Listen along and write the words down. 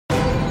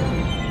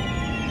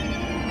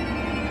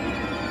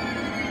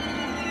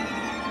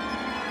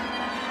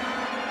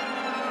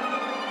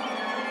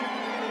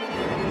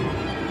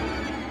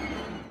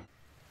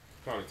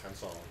and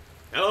so on.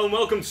 Hello and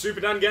welcome to Super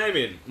Dan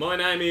Gaming. My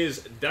name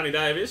is Danny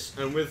Davis,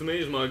 and with me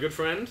is my good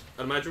friend,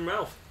 Imagine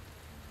Ralph.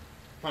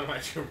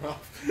 Imagine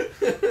Ralph.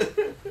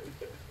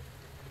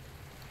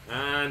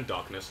 And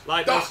darkness.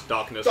 Lightness,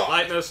 darkness,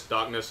 lightness,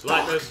 darkness,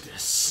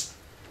 lightness.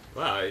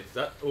 Wow,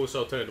 that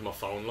also turned my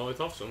phone light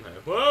off somehow.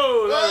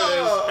 Whoa, there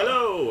it is.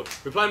 Hello.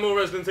 We're playing more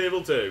Resident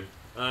Evil 2.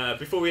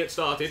 Before we get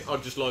started,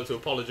 I'd just like to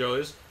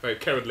apologise. Very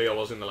cowardly I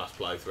was in the last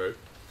playthrough.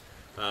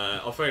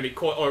 I found it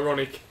quite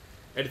ironic,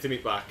 editing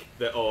it back,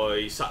 that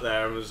I sat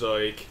there and was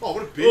like, oh,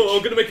 what a bitch. Oh,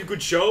 I'm going to make a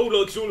good show,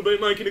 like it's all about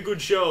making a good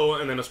show,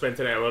 and then I spent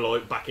an hour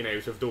like backing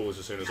out of doors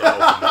as soon as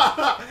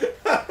I opened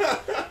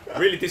them.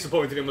 Really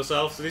disappointed in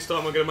myself, so this time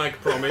I'm going to make a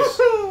promise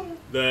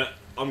that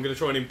I'm going to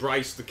try and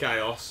embrace the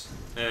chaos,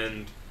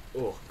 and,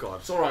 oh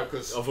god. It's alright,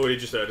 because I've already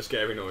just heard a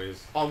scary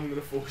noise. I'm going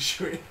to force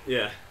you in.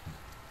 Yeah.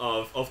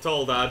 I've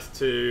told Dad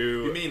to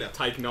You mean it?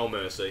 take no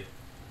mercy,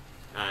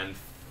 and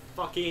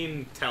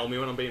fucking tell me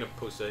when I'm being a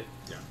pussy.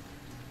 Yeah.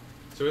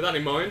 So with that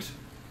in mind,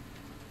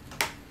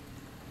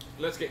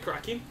 let's get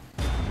cracking.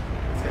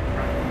 Let's get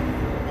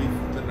cracking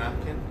with the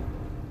napkin.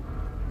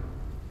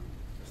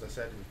 As I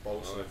said, in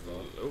bolts.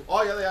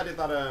 Oh yeah, they added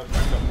that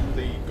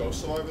the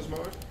Ghost Survivors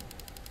mode.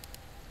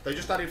 They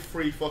just added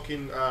 3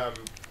 fucking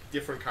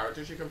different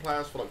characters you can play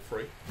as for like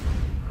free.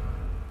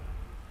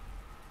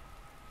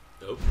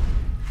 Nope.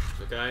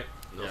 Okay.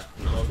 No, Yeah.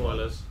 no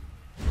spoilers.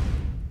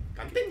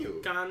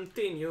 Continue.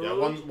 Continue. Yeah,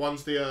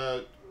 one's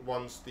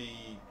the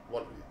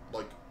what,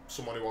 like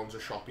someone who owns a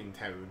shop in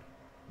town.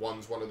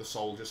 One's one of the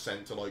soldiers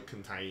sent to like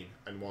contain,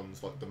 and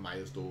one's like the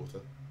mayor's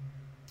daughter.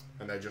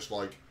 And they're just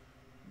like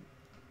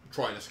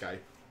try and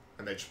escape,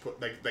 and they just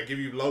they give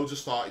you loads of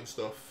starting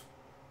stuff,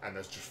 and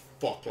there's just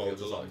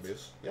fuckloads of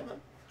zombies. Yeah, man.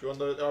 Do you want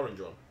the orange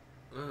one?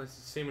 Oh, it's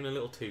seeming a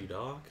little too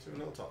dark.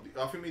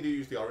 I think we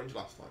used the orange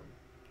last time.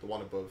 The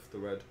one above the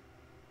red.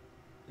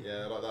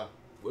 Yeah, like that.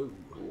 Whoa.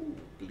 Ooh,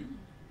 blue.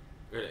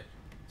 Really?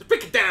 So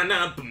break it down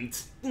now.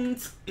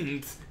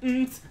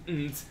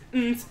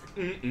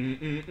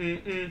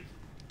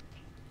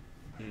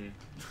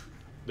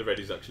 The red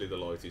is actually the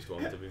lightest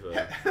one, to be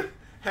fair.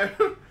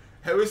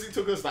 How has it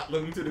took us that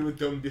long to do a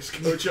dumb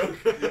disco joke?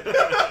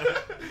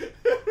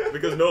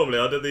 Because normally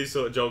I do these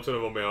sort of jokes when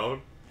I'm on my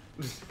own.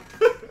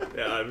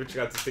 Yeah, I just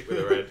had to stick with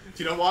the red.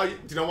 Do you know why? Do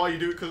you know why you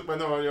do it when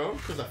they're on your own?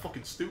 Because they're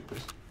fucking stupid.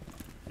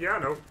 Yeah, I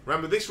know.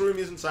 Remember, this room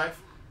isn't safe.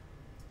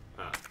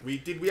 Ah. We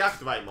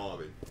activate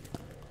Marvin?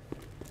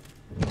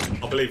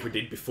 I believe we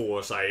did before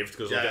I saved,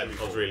 because I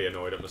was really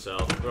annoyed at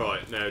myself.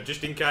 Right, now,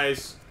 just in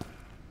case...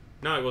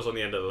 No, it was on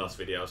the end of the last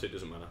video, so it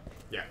doesn't matter.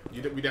 Yeah,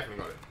 we definitely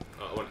got it.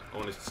 I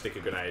wanted to stick a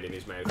grenade in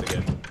his mouth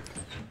again.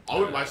 I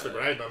wouldn't waste a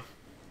grenade, man.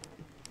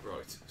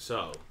 Right,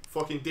 so...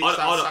 Fucking ditch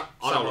that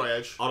samurai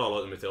edge. I don't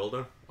like the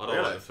Matilda. I don't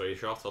Really? like the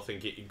 3-shot. I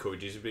think it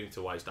encourages me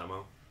to waste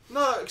ammo.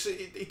 No, cause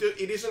it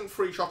isn't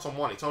 3 shots on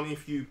one. It's only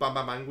if you bang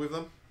bang bang with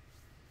them.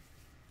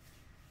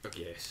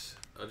 Yes,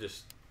 I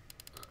just...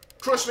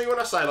 Trust me when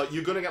I say, like,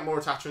 you're gonna get more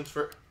attachments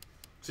for it.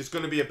 So it's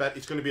gonna be a better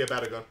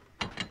gun.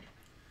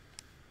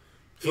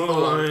 In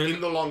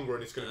the long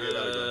run, it's gonna be a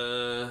better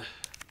gun.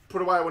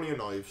 Put away one of your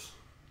knives.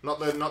 Not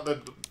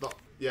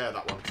yeah,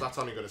 that one. 'Cause that's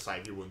only gonna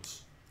save you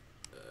once.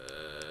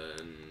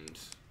 And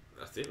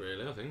that's it,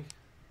 really. I think.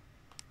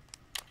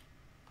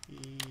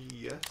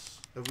 Yes.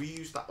 Have we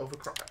used that other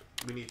crank?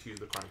 We need to use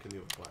the crank in the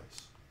other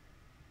place.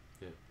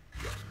 Yeah.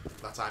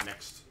 That's our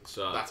next.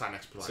 So that's our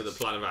next place. So the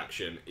plan of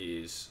action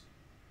is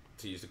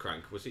to use the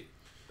crank. Was it?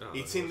 Oh,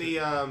 it's in the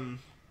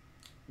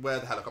where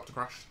the helicopter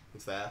crashed.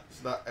 It's there.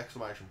 So that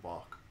exclamation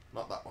mark.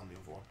 Not that one. The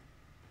other one.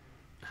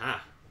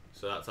 Aha.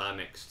 So that's our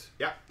next.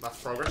 Yeah, that's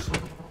progress.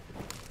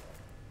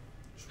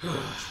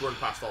 Just run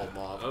past old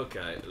Marv.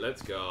 Okay,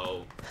 let's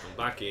go. I'm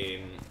back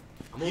in.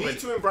 You need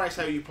to embrace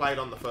how you played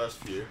on the first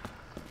few.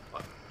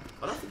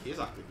 I don't think he is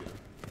active yet.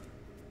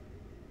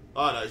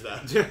 Oh no, he's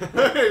there.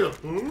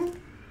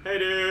 Hey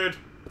dude!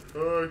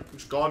 Hey,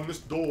 just guarding this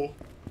door.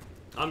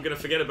 I'm gonna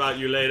forget about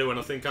you later when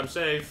I think I'm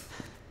safe.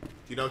 Do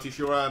you notice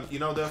your you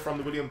know they're from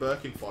the William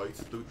Birkin fight,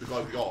 the guy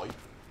with the eye?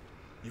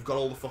 You've got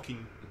all the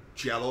fucking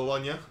jello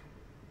on you.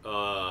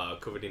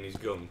 Covered in his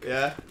gunk.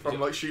 Yeah, from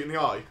like shooting the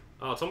eye.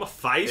 Oh, it's on my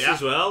face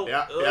as well.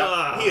 Yeah.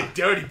 He a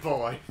dirty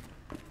boy.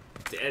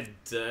 Dead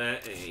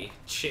dirty.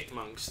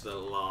 Chipmunks the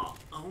lot.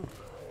 Oh.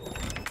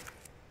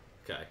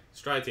 Okay,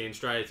 straight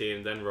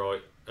in, then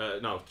right.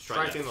 No,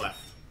 straight in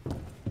left.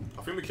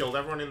 I think we killed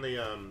everyone in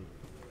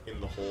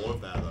the hall of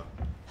there though.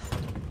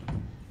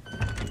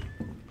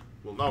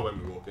 We'll know when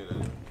we walk in.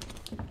 Anyway.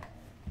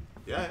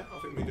 Yeah, I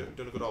think we're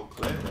doing a good old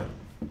clear there.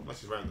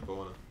 Unless he's round the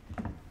corner.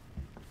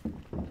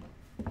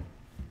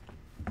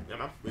 Yeah,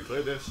 man, we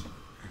cleared this.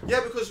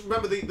 Yeah, because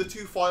remember the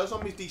 2 fire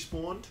zombies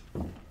despawned,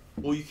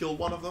 or you killed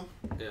one of them.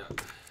 Yeah.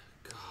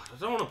 God, I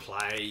don't want to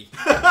play.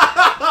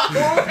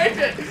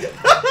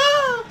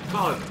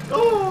 God.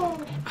 Oh.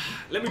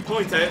 Let me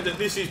point out that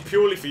this is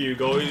purely for you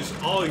guys.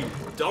 I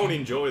don't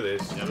enjoy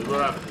this. Yeah, we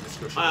were having a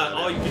discussion.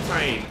 I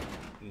retain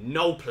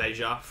no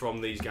pleasure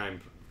from these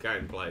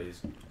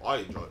gameplays. I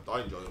enjoy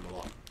them a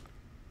lot.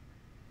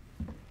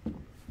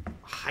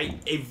 hate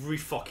every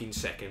fucking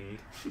second.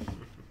 You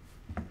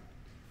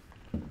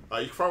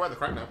can throw away the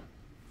crack now.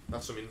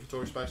 That's some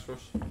inventory space for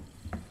us.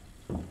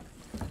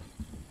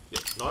 Yeah.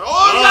 No.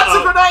 Oh, that's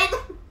a grenade!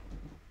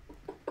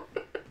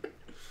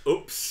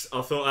 Oops,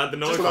 I thought I had the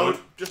knife Just load.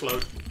 on. Just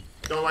load.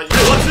 Don't wait.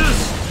 What's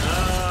this?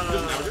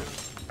 Doesn't matter.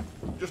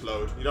 Just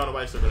load. You don't want to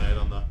waste a grenade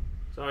on that.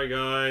 Sorry,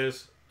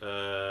 guys.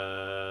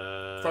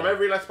 From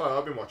every Let's Play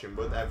I've been watching,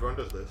 but everyone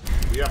does this.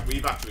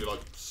 We've actually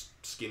like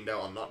skinned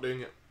out on not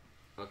doing it.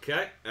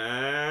 Okay,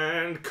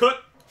 and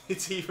cut.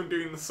 It's even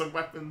doing the sub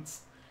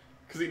weapons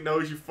because it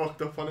knows you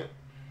fucked up on it.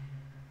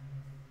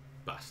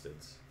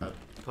 Bastards.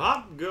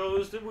 Pop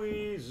goes the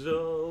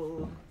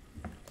weasel.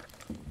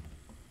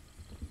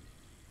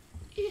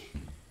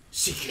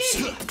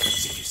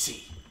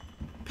 CQC.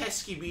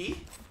 Pesky bee.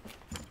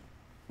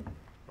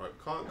 Right,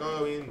 can't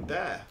go in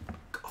there.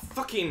 God,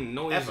 fucking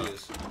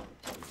noises.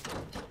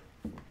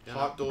 Yeah.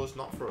 Heart door's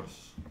not for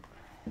us.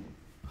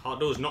 Heart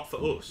door's not for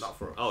us? Not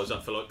for us. Oh, is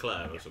that for like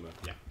Claire or something?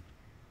 Yeah.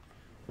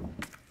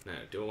 Now,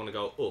 do I want to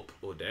go up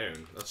or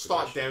down? That's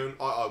Start down.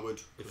 I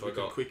would. If we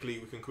can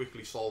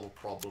quickly solve a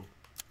problem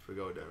if we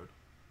go down.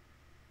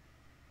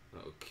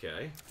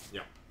 Okay.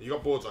 Yeah. You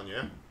got boards on,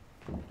 yeah?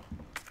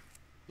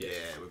 Yeah,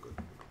 we're good.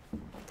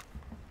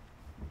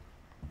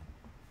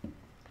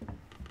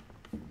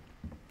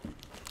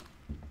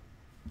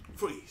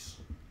 Freeze.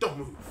 Don't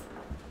move.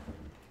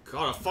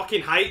 God, I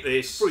fucking hate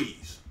this.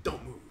 Freeze.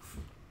 Don't move.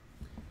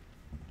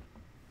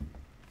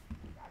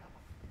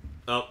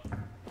 Up.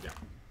 Yeah.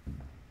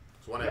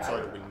 There's one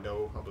outside the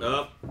window, I believe.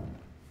 Up.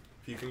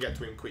 If you can get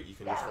to him quick, you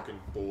can just fucking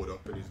board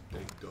up and he's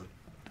done.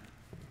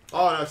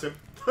 Oh, no, it's him.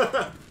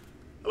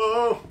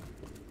 Hello.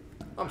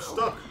 I'm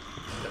stuck.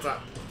 Get that.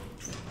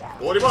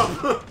 Board him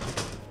up.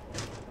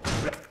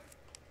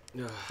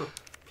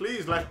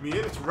 Please let me in.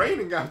 It's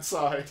raining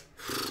outside.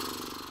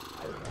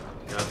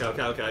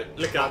 Okay.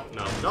 Look up.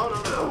 No.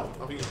 No.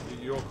 I think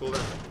you're all cool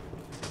then.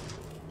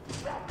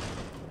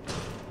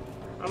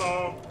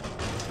 Hello.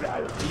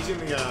 He's in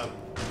the,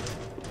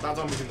 that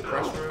zombie's in the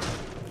press room.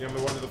 You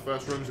remember one of the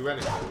first rooms we went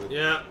into?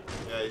 Yeah.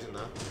 Yeah, he's in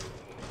there.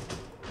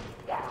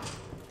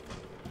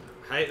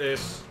 Hate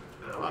this.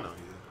 I know he's in.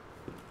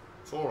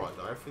 It's alright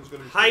though, everything's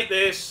gonna be Hate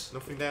this.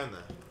 Nothing down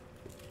there.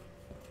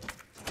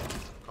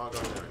 Can't go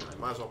in there anyway.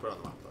 Might as well put it on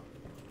the map though. I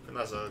think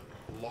there's a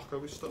locker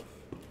with stuff.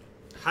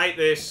 Hate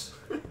this.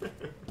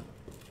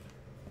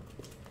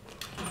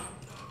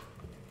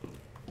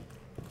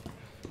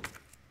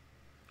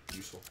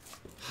 Useful.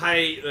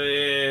 Hate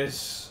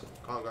this.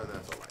 Can't go in there,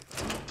 it's alright.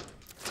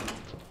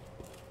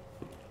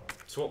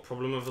 So what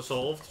problem have I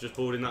solved? Just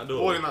boarding that door?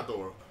 Boarding that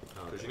door up.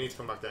 Because Okay. you need to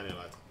come back down here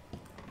later.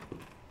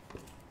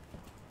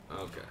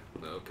 Okay.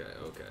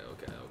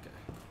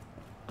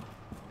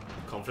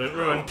 Confident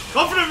run.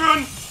 Confident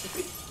run!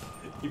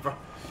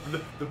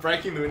 The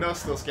breaking the window is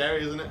still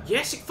scary, isn't it?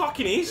 Yes, it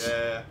fucking is.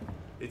 Yeah.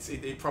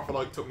 It proper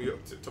like took me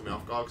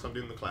off guard because I'm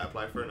doing the Claire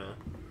playthrough now.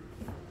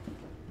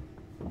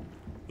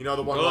 You know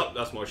the one. Oh,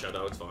 that's my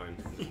shadow. It's fine.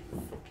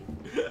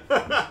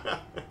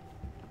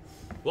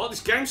 What?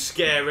 This game's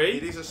scary.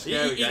 It is a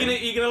scary game.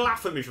 You're gonna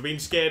laugh at me for being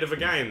scared of a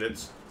game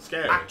that's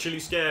Scary. actually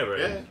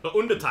scary. Yeah. But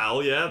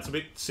Undertale, yeah, it's a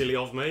bit silly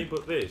of me,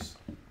 but this.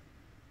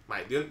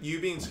 Mate, you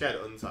being scared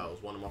of Undertale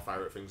is one of my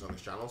favourite things on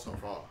this channel so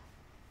far.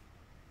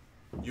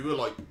 You were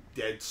like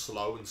dead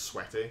slow and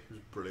sweaty. It was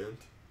brilliant.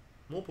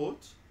 More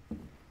boards.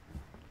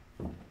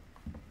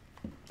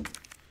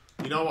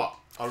 You know what?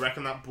 I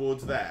reckon that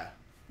board's there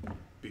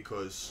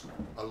because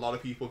a lot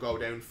of people go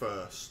down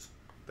first.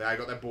 They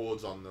got their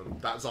boards on them.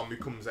 That zombie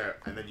comes out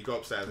and then you go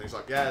upstairs and he's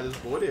like, yeah, there's a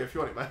board here if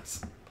you want it, mate.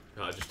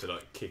 Oh, just to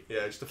like kick.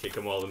 Yeah, just to kick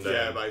them while them down.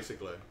 Yeah,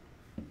 basically.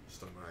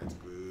 Stun grenades,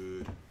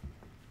 good.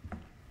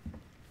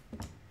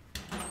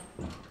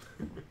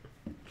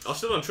 I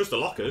still don't trust the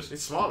lockers.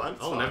 It's smart, man.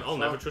 I'll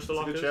never trust the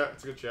lockers.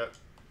 It's a good chat.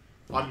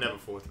 I've never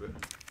thought of it.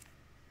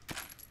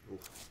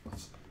 Oof,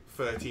 that's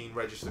 13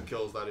 registered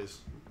kills, that is.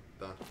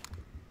 Done.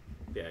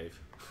 Behave.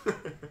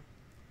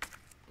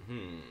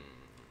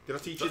 Did I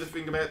teach you the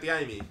thing about the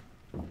aiming?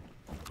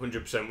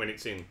 100% when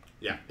it's in.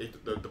 Yeah,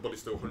 the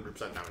bullet's still 100%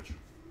 damage.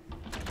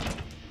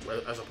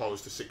 As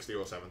opposed to 60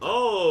 or 70.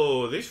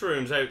 Oh, this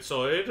room's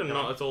outside and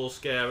not at all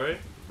scary.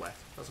 Wet.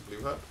 That's a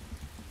blue herb.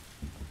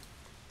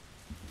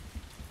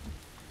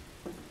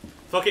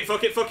 Fuck it.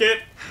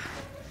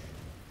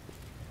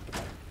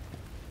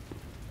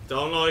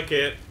 Don't like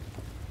it.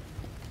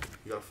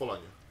 You got a full on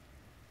you?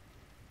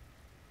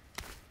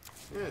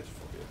 Yeah, just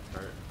fuck it.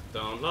 Carry it.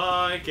 Don't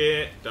like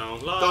it.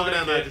 Don't like it. Don't go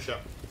down there just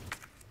yet.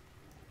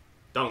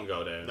 Don't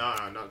go down.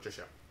 No, not just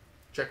yet.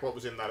 Check what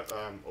was in that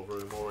other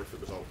room or if it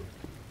was open.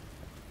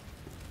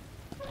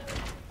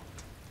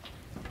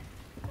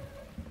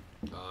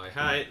 I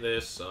hate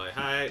this.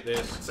 I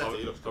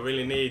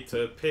really need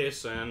to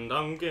piss and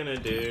I'm gonna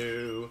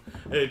do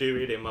it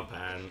in my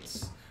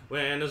pants.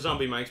 When a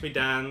zombie makes me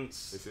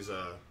dance. This is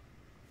a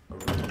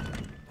room.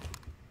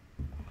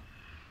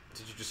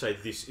 Did you just say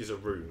this is a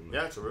room?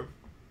 Yeah, it's a room.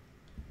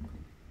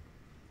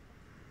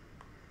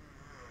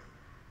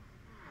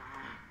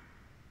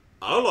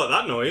 I don't like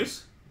that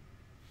noise.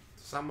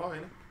 It's a sandbar,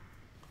 innit?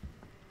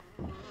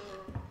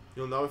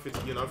 You'll know if it's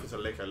a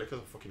licker. Lickers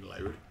are fucking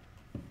loud.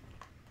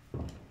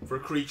 For a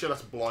creature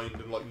that's blind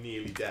and like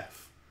nearly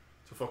deaf,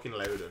 it's a fucking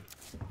loud one.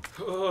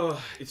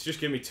 Oh, it's just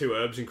giving me 2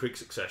 herbs in quick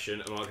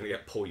succession. Am I going to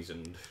get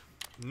poisoned?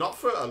 Not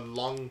for a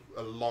long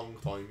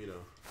time, you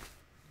know.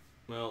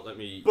 Well, let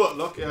me. But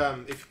look,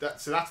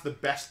 that's the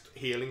best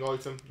healing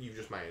item you've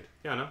just made.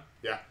 Yeah, I know.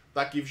 Yeah,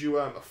 that gives you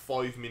a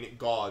 5-minute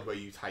guard where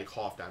you take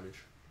half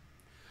damage.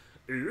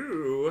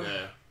 Ooh.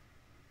 Yeah.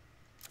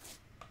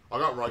 I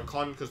got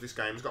Rycon because this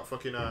game's got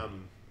fucking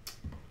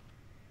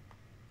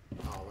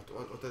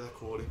what did they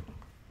call it?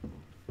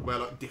 Well,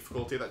 like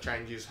difficulty that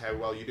changes how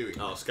well you're doing.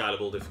 Oh,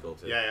 scalable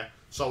difficulty. Yeah, yeah.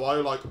 So I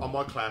on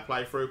my Claire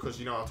playthrough, because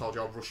you know I told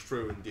you I rushed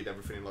through and did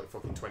everything in like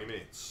fucking 20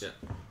 minutes. Yeah.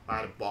 I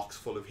had a box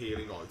full of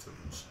healing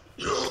items.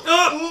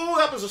 Oh,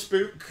 that was a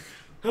spook.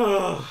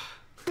 Where'd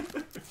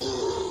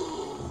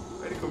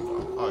he come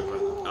from? Oh, he's right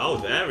there. Oh,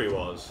 there he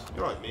was.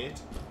 You're right,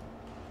 mate.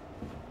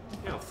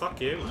 Yeah, fuck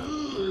you,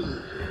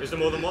 man. Is there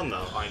more than one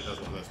though? I ain't there's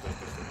one. There's.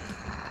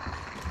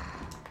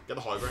 Get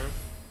the high ground.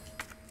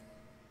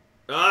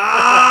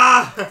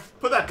 Ah!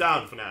 Put that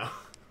down for now.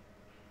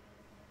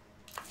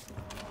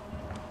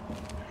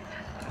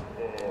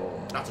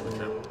 That's a good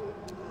trip.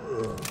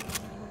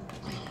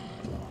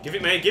 Give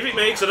it me,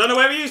 because I don't know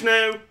where he is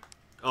now.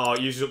 Oh,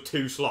 it uses up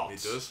 2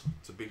 slots. It does.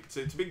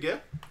 It's a big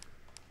gear.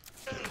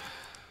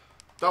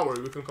 Don't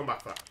worry, we can come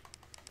back for that.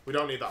 We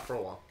don't need that for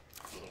a while.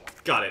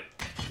 Got it.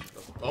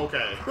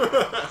 Okay.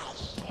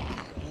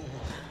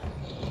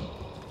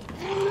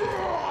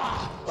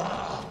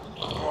 Ah!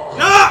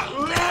 Ah!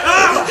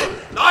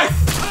 Nice!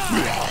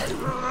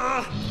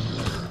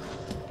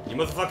 You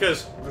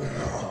motherfuckers.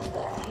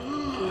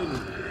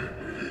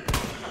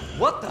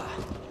 What the?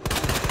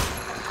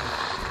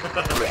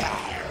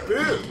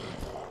 Boom!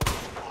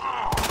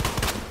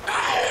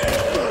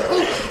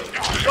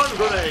 Stun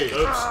grenade!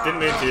 Oops, didn't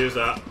mean to use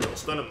that.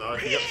 Stun him though,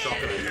 if you get the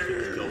shotgun, you can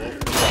just kill off.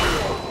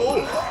 Oh!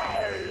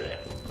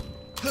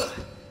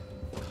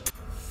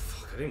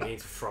 Fuck, I didn't mean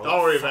to throw Don't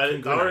worry about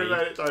it, don't worry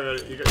about it, don't worry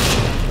about it. You get...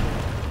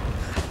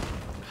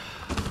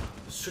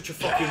 Such a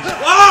fucking... Oh,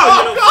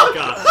 you little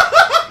fucker!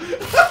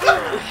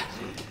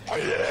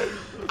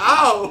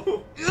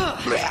 Ow!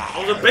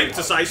 I was about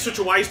to say such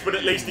a waste, but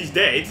at least he's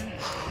dead.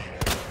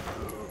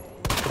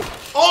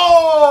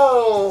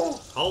 Oh!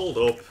 Hold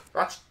up.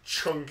 That's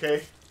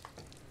chunky.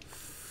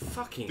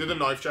 Fucking... Do the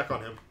knife check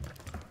on him.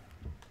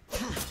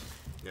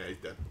 Yeah, he's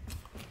dead.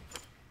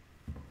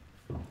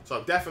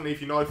 So definitely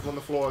if you knife them on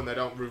the floor and they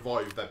don't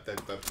revive, they're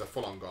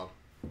full on gone.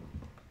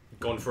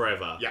 Gone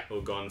forever? Yeah.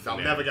 Or gone for They'll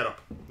now? never get up.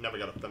 Never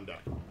get up, them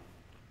dead.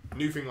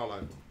 New thing I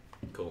learned.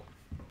 Cool.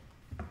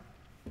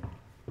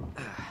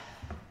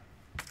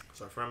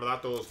 So remember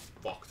that door's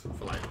locked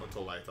for later,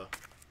 until later.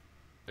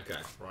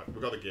 Okay. Right,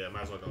 we've got the gear,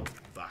 might as well go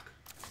back.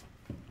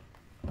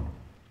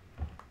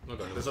 I've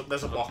got another,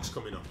 There's a box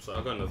coming up, so...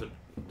 I've got another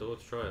door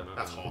to try. Or not?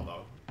 That's hot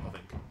though, I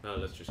think. No,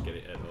 let's just get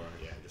it out of the way.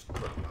 Yeah, just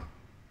put it on that.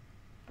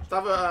 Just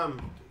have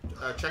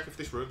a check if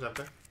this room's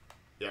empty.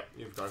 Yeah,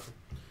 you've got it.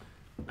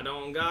 I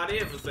don't got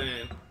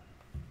everything.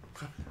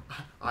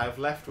 I have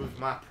left with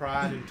my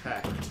pride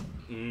intact.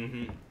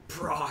 Mm-hmm.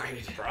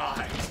 Pride.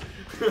 Pride.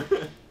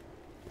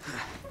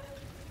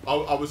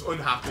 I was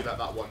unhappy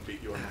that one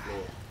beat you on the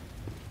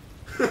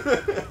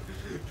floor.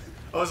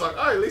 I was like,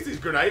 oh, at least he's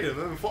grenading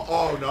them.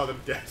 Oh no, they're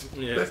dead.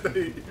 Yeah.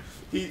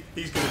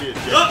 He's gonna be a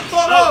dead.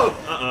 Oh!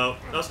 Uh-oh.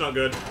 That's not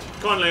good.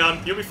 Come on,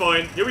 Leon. You'll be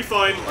fine. You'll be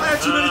fine. I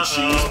had too many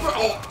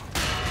cheeseburgers.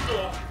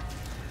 Oh.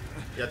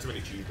 He had too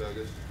many cheeseburgers.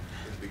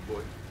 This big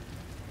boy.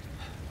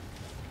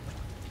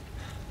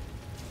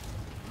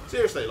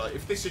 Seriously, like,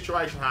 if this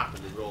situation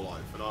happened in real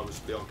life and I was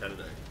Leon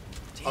Kennedy,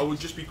 I would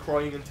just be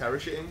crying and terror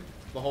shitting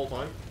the whole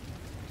time.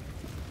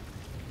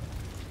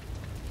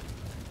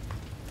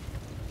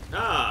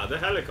 Ah, the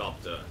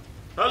helicopter.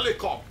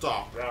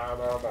 Helicopter!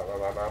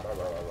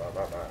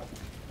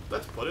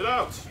 Let's put it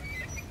out.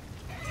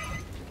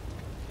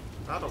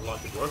 I don't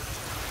like it work.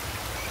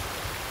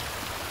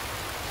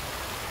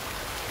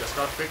 Just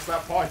gotta fix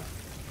that pipe.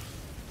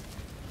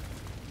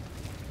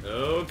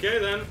 Okay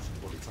then.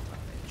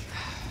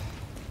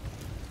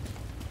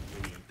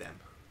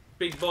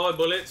 Big boy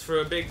bullets for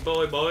a big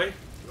boy boy.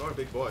 You're a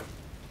big boy.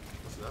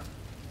 What's that?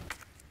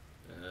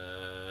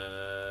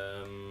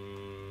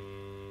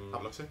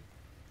 Have a look, see.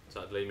 So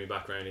that'd lead me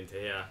back round into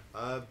here.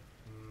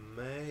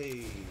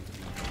 Maybe.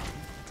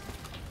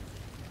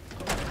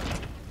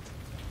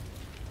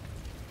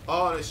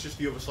 Oh, it's just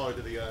the other side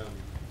of the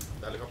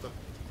helicopter.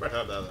 Right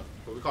out there, though.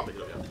 But we can't pick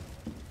it up yet.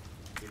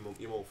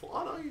 You're more full.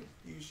 Oh no, you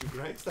use your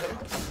grenades there.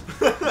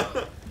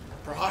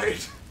 Pride.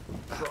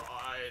 Pride.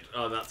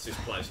 Oh, that's this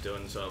place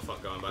doing, so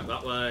fuck going back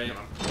that way. Come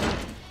on.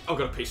 I've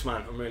got a piece,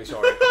 man. I'm really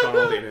sorry. I can't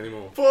hold it in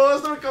anymore.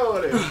 Pause the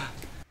recording.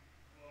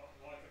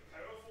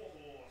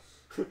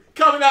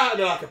 Coming out of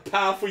there like a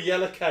powerful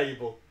yellow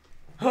cable.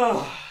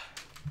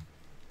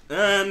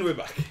 And we're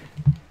back.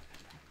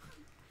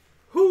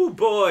 Oh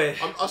boy.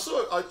 I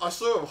sort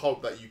of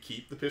hope that you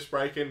keep the piss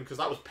break in because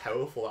that was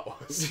powerful. That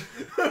was.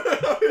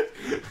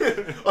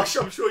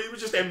 I'm sure you were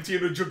just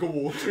emptying a jug of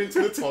water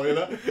into the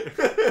toilet.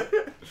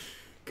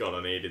 God,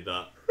 I needed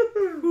that.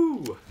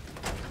 Woo.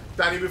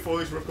 Danny, before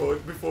we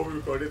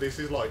recorded this,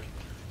 is like,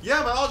 yeah,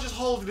 man, I'll just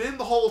hold it in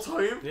the whole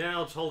time. Yeah,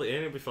 I'll just hold it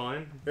in. It'll be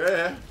fine.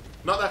 Yeah.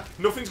 Not that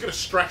nothing's gonna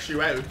stress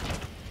you out. Okay.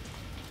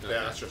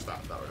 Yeah, that's just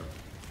that room.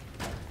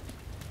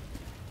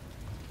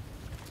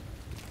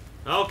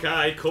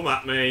 Okay, come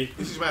at me.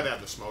 This is where they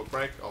had the smoke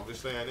break,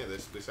 obviously, ain't it?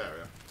 This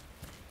area.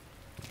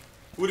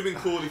 Would have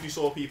been cool if you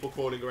saw people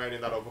crawling around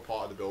in that other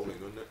part of the building,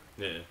 wouldn't it?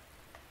 Yeah.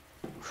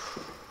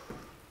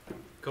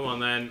 Come on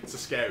then. It's a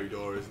scary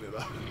door, isn't it?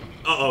 That.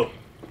 Uh-oh.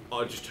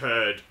 I just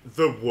heard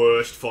the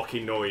worst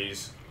fucking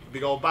noise.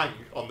 Big old bang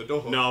on the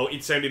door. No,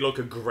 it sounded like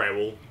a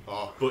growl.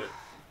 Oh, but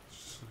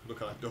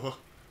look at that door.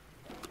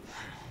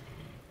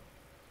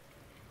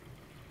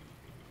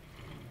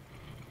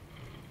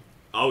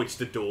 Oh, it's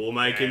the door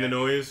making the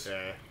noise?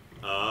 Yeah.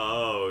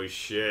 Oh,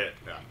 shit.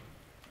 Yeah.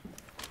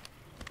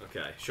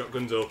 Okay,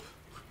 shotguns up,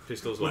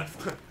 pistols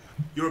left.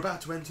 You're about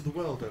to enter the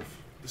world of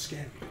the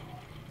scary door.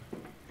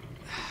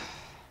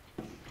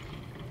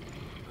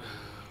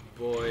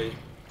 Boy.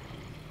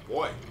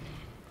 Boy.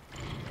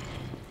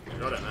 You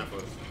got it now,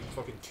 first.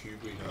 Fucking 2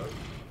 green herbs.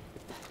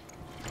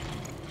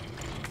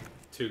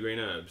 2 green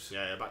herbs?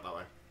 Yeah, back that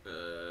way.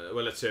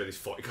 Well, let's see how this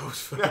fight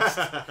goes first.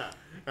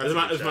 As a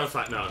matter of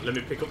fact, no, let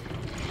me pick up...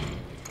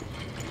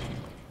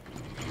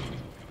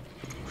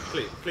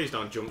 Please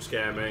don't jump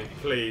scare me.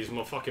 Please,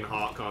 my fucking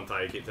heart can't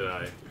take it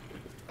today.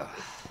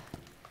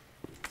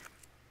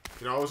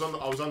 You know, I was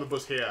on the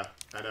bus here,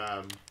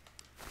 and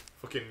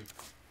fucking,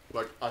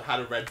 like, I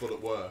had a Red Bull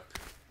at work,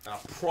 and I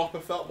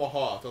proper felt my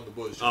heart on the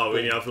bus. Just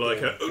when you have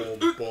like a...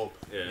 boom.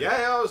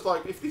 Yeah. I was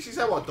like, if this is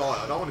how I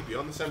die, I don't want to be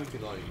on the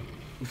 79.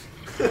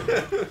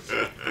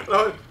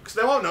 Because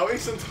they won't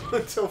notice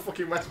until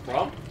fucking West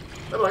Brom.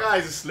 They're like,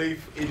 he's asleep,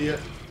 idiot.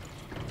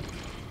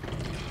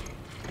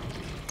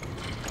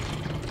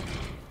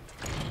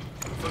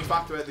 Fun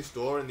fact about this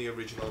door in the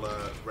original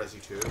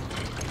Resi 2.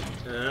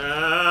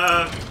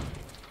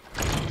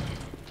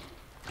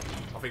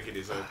 I think it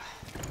is a...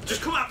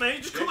 Just come at me!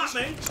 Just come at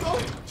me!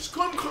 Just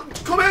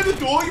come out the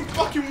door, you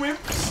fucking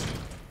wimps!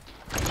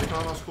 You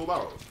can't have cool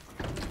barrels.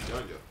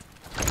 Behind you.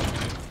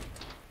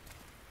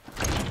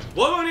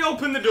 Why won't he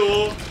open the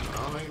door? I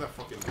don't think they're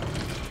fucking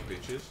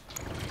bitches.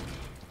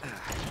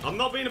 I'm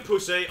not being a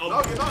pussy. I'm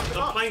No, you're not.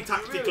 I'm playing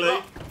tactically.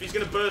 Really if he's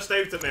going to burst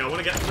out at me, I want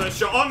to get the first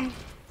shot on.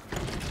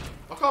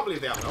 I can't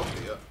believe they haven't opened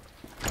it yet.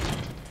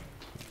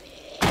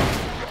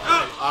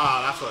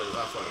 That's what it is.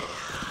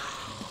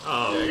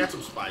 Oh. Yeah, get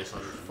some spice on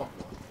it. Fuck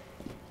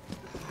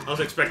one. I was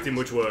expecting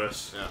much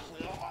worse. Yeah.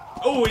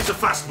 Oh, he's a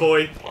fast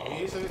boy.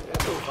 He's so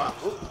fast.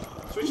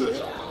 Switch to the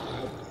shot.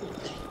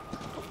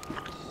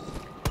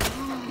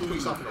 Put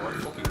yourself in the right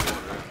fucking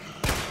corner.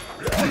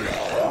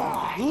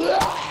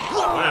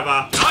 Whatever.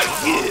 Nice!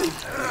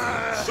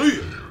 See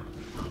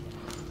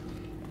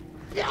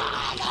ya!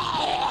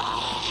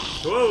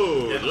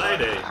 Whoa,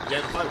 lady.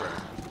 Get the fiber.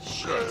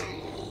 Shit.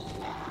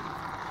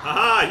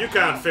 Haha, you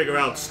can't figure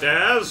out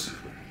stairs.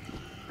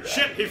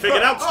 Shit, he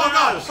figured out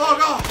stairs. Oh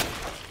god!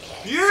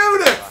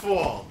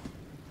 Beautiful!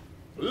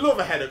 Love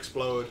a head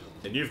explode.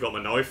 And you've got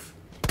my knife.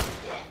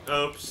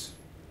 Oops.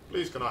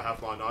 Please can I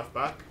have my knife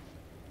back?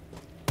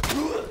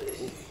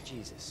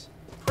 Jesus.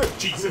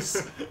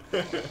 Jesus.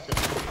 Yes.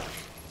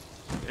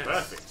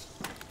 Perfect.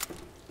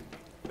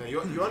 Now,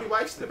 you only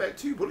wasted about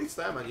 2 bullets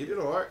there, man. You did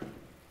alright.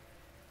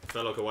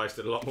 Felt like I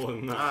wasted a lot more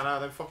than that. Nah,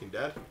 they're fucking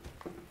dead.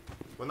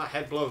 When that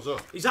head blows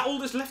up. Is that all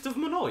that's left of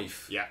my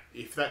knife? Yeah,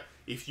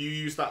 if you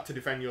use that to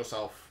defend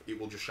yourself, it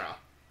will just shatter.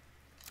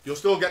 You'll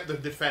still get the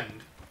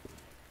defend,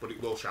 but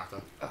it will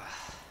shatter.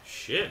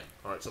 Shit.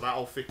 Alright, so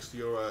that'll fix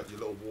your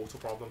little water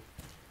problem.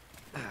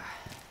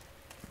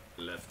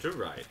 Left to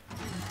right.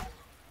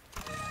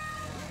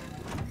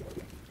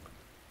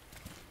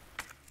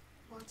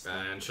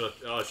 And should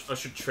I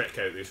should trek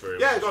out this room.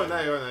 Yeah, go in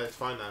there, it's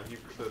fine now.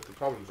 The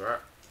problems are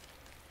out.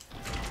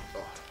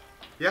 Oh.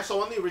 Yeah,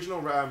 so on the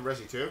original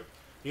Resi 2,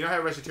 you know how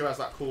Resi 2 has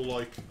that cool,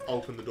 like,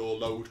 open the door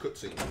load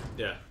cutscene?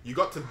 Yeah. You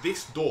got to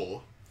this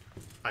door,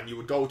 and you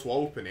would go to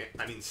open it,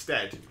 and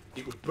instead,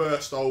 it would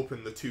burst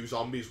open, the 2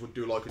 zombies would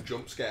do, like, a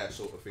jump scare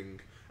sort of thing,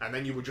 and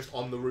then you were just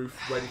on the roof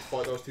ready to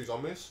fight those 2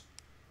 zombies.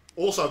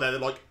 Also, they're,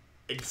 like,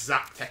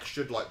 exact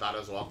textured like that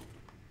as well.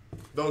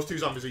 Those 2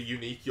 zombies are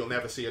unique. You'll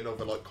never see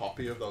another, like,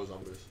 copy of those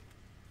zombies.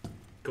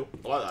 Cool.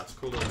 I like that. It's a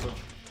cool little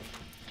touch.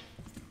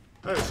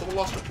 Hey, someone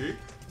lost a key.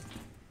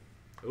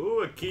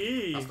 Ooh, a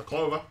key. That's the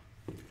clover.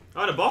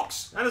 Oh, and a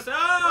box. And a...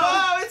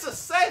 Oh, it's a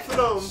safe for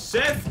them!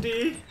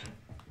 Safety.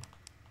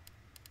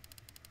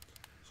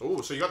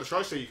 So you got the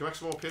choice here. You can make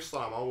some more pistol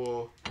ammo,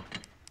 or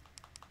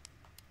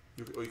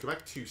you can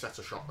make 2 sets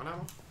of shotgun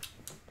ammo.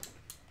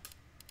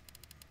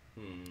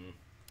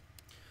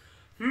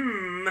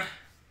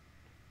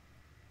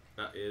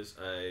 That is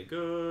a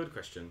good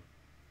question.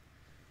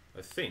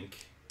 I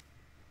think.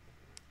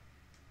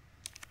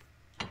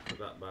 Put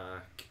that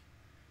back.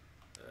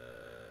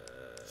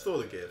 Store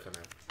the gear for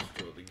now.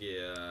 Store the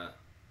gear.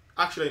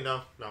 Actually,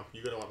 no.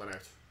 You're gonna want that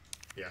out.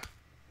 Yeah.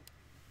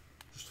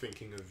 Just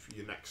thinking of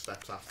your next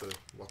steps after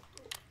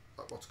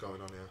what's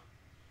going on here.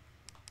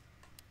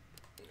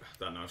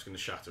 That knife's going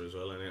to shatter as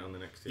well, isn't it, on the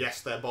next tier?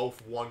 Yes, they're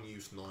both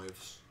one-use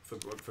knives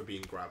for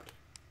being grabbed.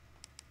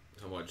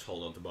 So I might just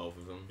hold on to both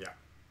of them. Yeah.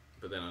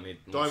 But then I need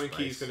more Diamond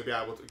space. key's going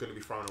to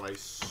be thrown away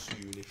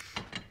soonish,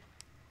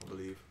 I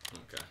believe.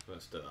 Okay,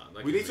 let's do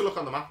that. We need to look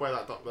on the map where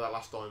that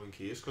last diamond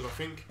key is, because I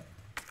think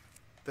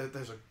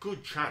there's a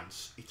good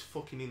chance it's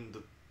fucking in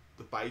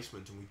the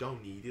basement and we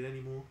don't need it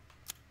anymore.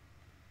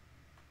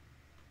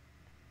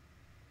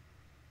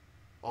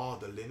 Oh,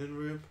 the linen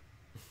room.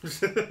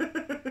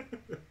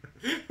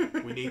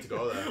 We need to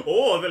go there.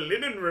 Oh, the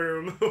linen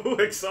room! Oh,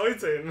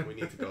 exciting! We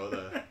need to go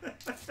there.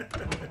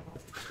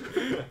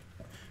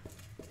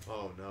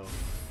 Oh no.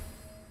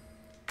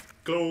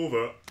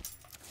 Clover.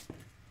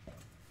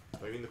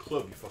 Are you in the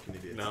club, you fucking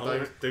idiot?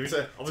 No,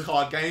 it's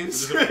card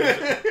games.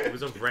 It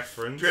was a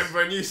reference. Do you remember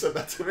when you said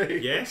that to me?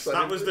 Yes,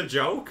 that was the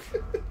joke.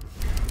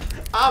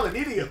 I'm an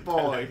idiot,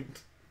 boy.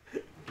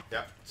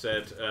 Yep.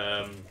 Said,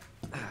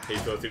 he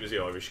thought it was the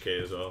Irish key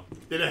as well.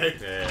 Did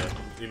he? Yeah,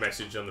 he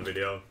messaged on the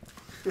video.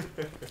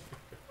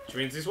 Which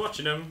means he's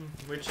watching them,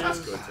 which That's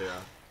is good, yeah.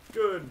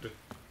 good.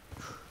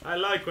 I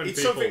like when It's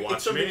people something. watch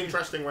It's something me.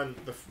 interesting when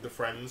the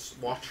friends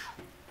watch.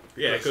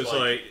 Yeah, because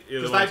like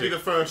you're the because one they'd be to-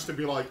 the first to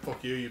be like,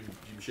 "Fuck you, you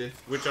shit."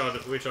 which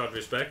I'd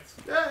respect.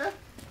 Yeah.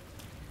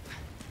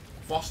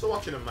 Foster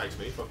watching them makes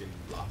me fucking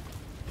laugh.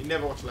 He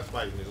never watched Let's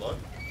Plays in his life.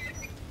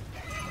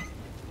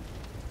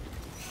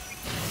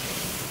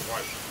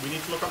 Right, we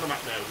need to look on the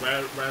map now.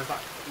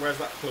 Where's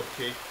that club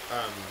key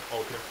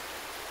opener?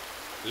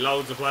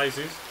 Loads of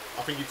places.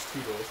 I think it's 2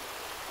 doors.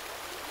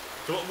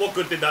 So what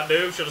good did that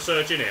do? Should I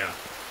search in here?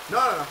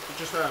 No.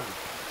 Just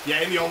yeah,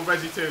 in the old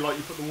Resi 2, like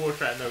you put the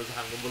water out and there was a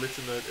handgun bullets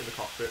in the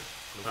cockpit.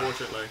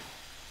 Unfortunately,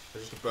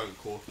 there's just a burnt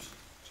corpse.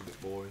 It's a bit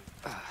boring.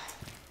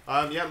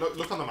 Yeah,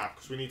 look on the map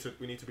because we need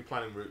to be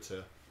planning routes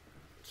here.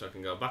 So I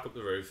can go back up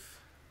the roof.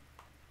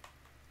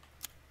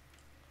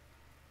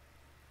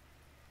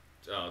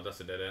 Oh, that's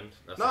a dead end.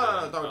 That's a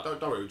dead No, end.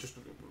 don't worry. Just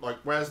like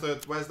where's the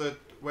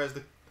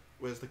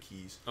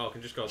keys? Oh, I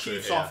can just go through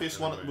Chief's here, office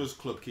and one then was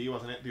club key,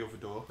 wasn't it? The other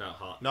door. No,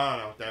 hot.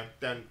 No,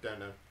 down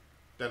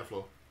the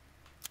floor.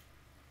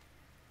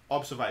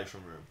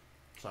 Observation room.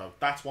 So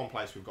that's one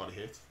place we've got to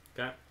hit.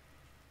 Okay.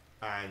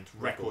 And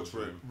Records records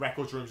room.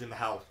 Records room's in the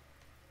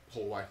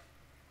hallway.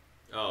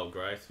 Oh,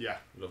 great. Yeah.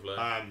 Lovely.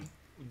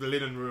 The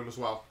linen room as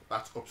well.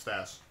 That's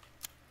upstairs.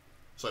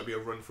 So it'd be a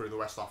run through the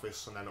west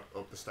office and then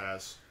up the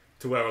stairs.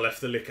 To where I left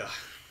the liquor.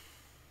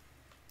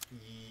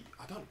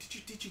 I don't.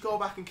 Did you go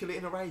back and kill it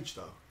in a rage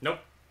though? Nope.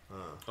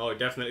 Oh, he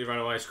definitely ran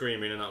away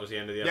screaming, and that was the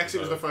end of the Yes,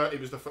 episode. it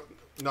was the first.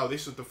 No,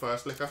 this was the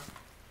first liquor.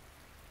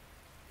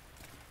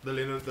 The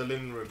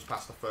linen room's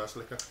past the first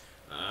liquor.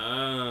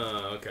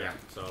 Ah, okay. Yeah.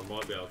 So I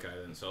might be okay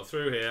then. So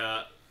through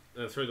here,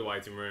 then through the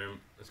waiting room.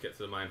 Let's get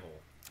to the main hall.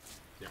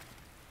 Yeah.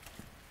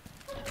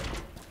 Right,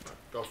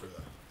 go through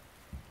there.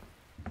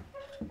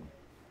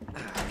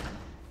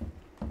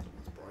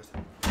 Surprised.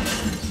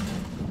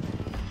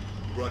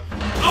 Run.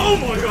 Oh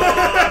my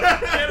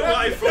god! Get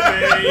away from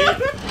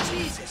me!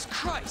 Jesus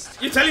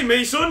Christ! You're telling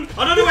me, son?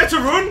 I don't know where to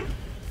run?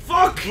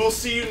 Fuck! We'll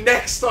see you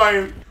next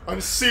time on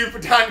Super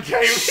Dan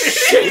Gaming.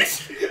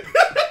 Shit!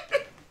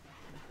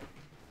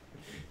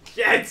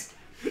 Shit!